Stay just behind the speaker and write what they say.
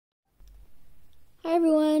Hi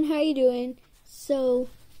everyone, how you doing? So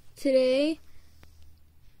today,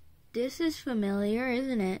 this is familiar,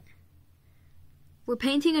 isn't it? We're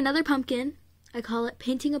painting another pumpkin. I call it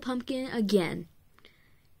painting a pumpkin again.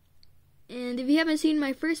 And if you haven't seen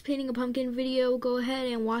my first painting a pumpkin video, go ahead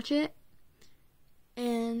and watch it.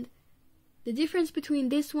 And the difference between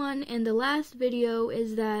this one and the last video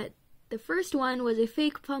is that the first one was a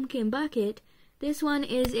fake pumpkin bucket. This one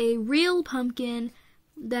is a real pumpkin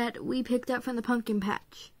that we picked up from the pumpkin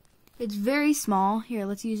patch. It's very small. Here,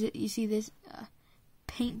 let's use it. You see this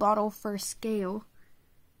paint bottle for scale.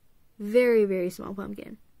 Very, very small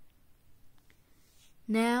pumpkin.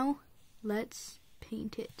 Now, let's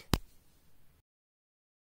paint it.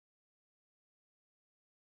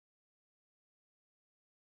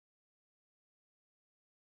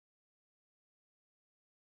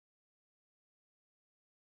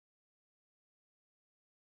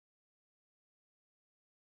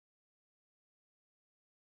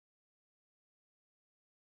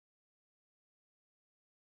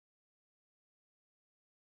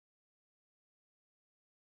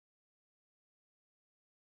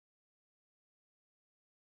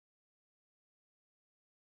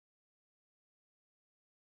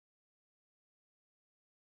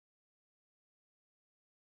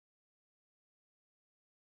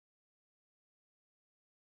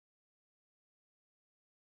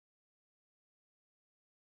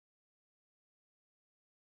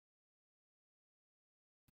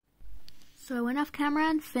 So I went off camera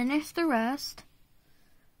and finished the rest.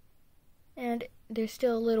 And there's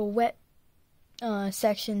still a little wet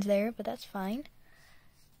sections there, but that's fine.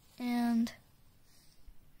 And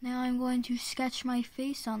now I'm going to sketch my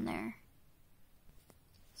face on there.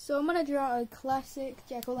 So I'm going to draw a classic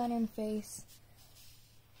jack-o'-lantern face.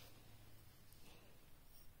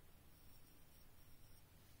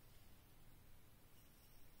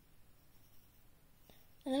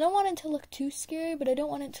 And I don't want it to look too scary, but I don't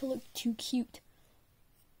want it to look too cute.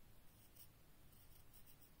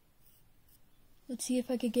 Let's see if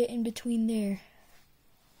I could get in between there.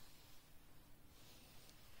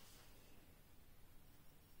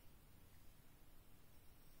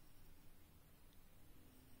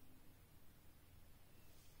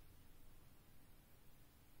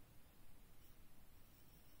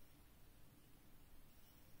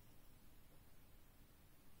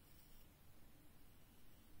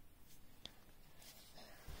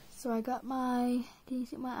 So I got can you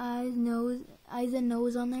see my eyes and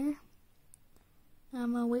nose on there?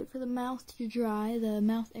 I'm gonna wait for the mouth to dry, the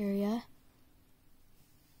mouth area.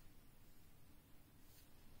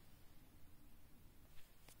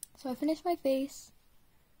 So I finished my face.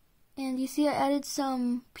 And you see I added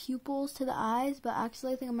some pupils to the eyes, but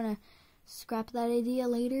actually I think I'm gonna scrap that idea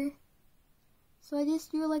later. So I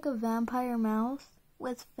just drew like a vampire mouth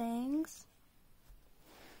with fangs.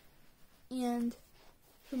 And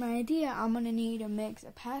for my idea, I'm going to need to mix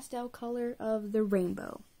a pastel color of the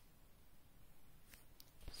rainbow.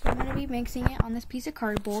 So I'm going to be mixing it on this piece of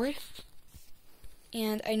cardboard.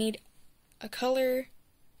 And I need a color,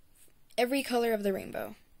 every color of the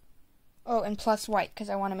rainbow. Oh, and plus white, because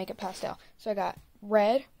I want to make it pastel. So I got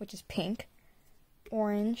red, which is pink,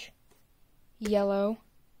 orange, yellow,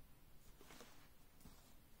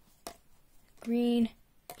 green,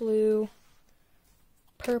 blue,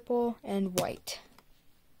 purple, and white.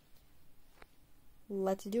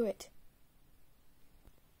 Let's do it.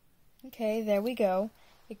 Okay, there we go.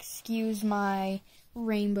 Excuse my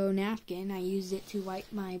rainbow napkin. I used it to wipe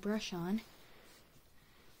my brush on.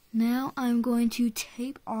 Now I'm going to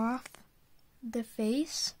tape off the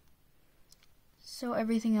face so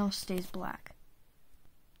everything else stays black.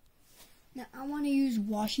 Now I want to use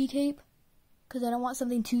washi tape because I don't want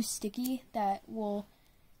something too sticky that will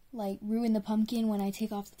like ruin the pumpkin when I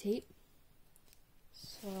take off the tape.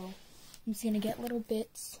 So I'm just going to get little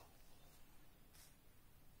bits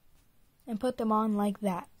and put them on like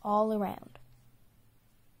that, all around.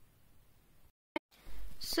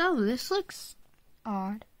 So this looks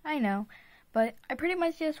odd, I know, but I pretty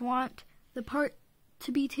much just want the part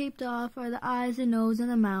to be taped off are the eyes, the nose,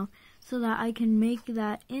 and the mouth so that I can make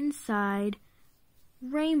that inside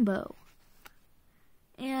rainbow.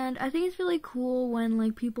 And I think it's really cool when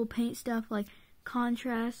like people paint stuff like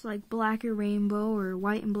contrast, like black or rainbow or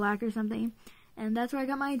white and black or something, and that's where I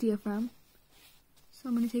got my idea from. So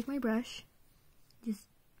I'm going to take my brush, just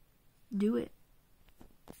do it.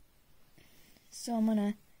 So I'm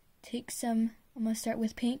going to start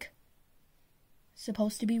with pink,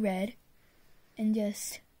 supposed to be red, and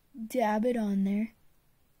just dab it on there.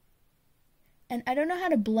 And I don't know how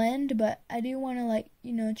to blend, but I do want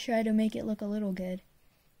to try to make it look a little good.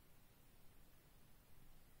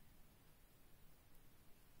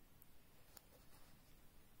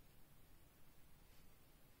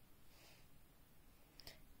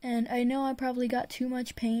 And I know I probably got too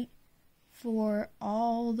much paint for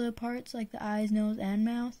all the parts, like the eyes, nose, and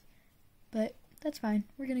mouth. But that's fine.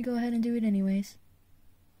 We're going to go ahead and do it anyways.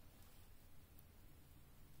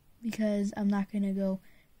 Because I'm not going to go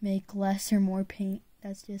make less or more paint.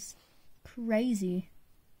 That's just crazy.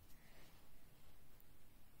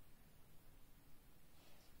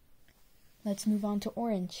 Let's move on to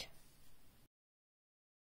orange.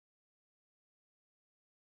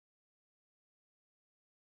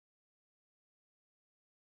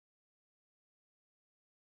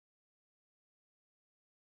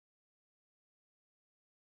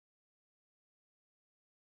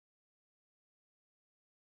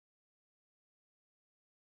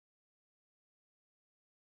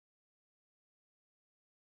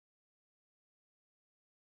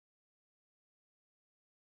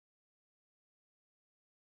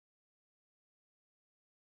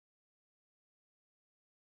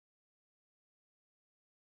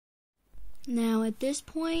 Now at this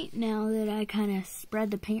point, now that I kind of spread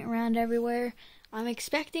the paint around everywhere, I'm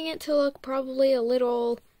expecting it to look probably a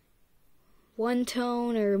little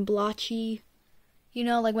one-tone or blotchy. You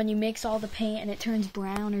know, like when you mix all the paint and it turns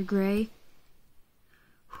brown or gray.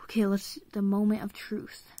 Okay, the moment of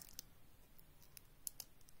truth.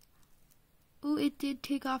 Ooh, it did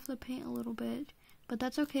take off the paint a little bit, but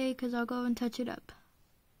that's okay because I'll go and touch it up.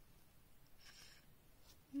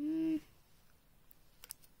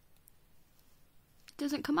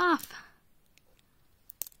 Doesn't come off.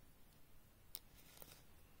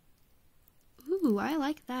 Ooh, I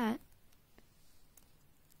like that.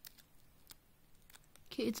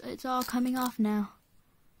 Okay, it's all coming off now.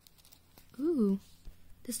 Ooh,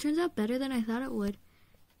 this turns out better than I thought it would.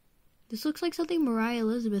 This looks like something Mariah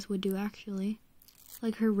Elizabeth would do, actually.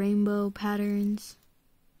 Like her rainbow patterns.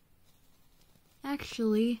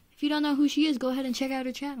 Actually, if you don't know who she is, go ahead and check out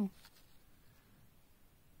her channel.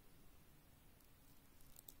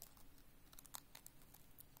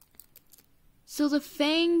 So the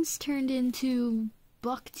fangs turned into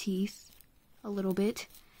buck teeth a little bit,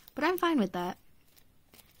 but I'm fine with that.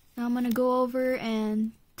 Now I'm going to go over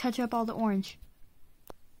and touch up all the orange.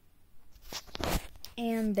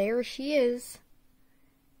 And there she is.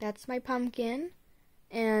 That's my pumpkin.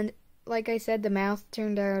 And like I said, the mouth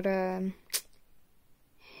turned out, it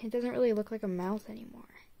doesn't really look like a mouth anymore.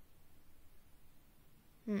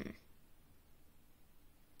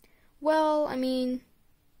 Well, I mean,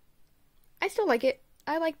 I still like it.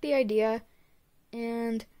 I like the idea.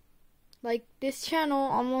 And like this channel,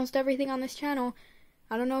 almost everything on this channel,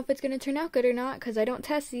 I don't know if it's going to turn out good or not because I don't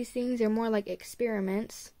test these things. They're more like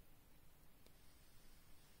experiments.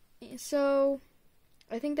 So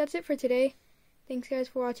I think that's it for today. Thanks guys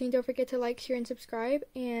for watching. Don't forget to like, share, and subscribe.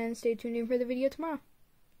 And stay tuned in for the video tomorrow.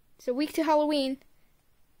 It's a week to Halloween.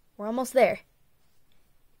 We're almost there.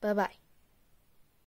 Bye-bye.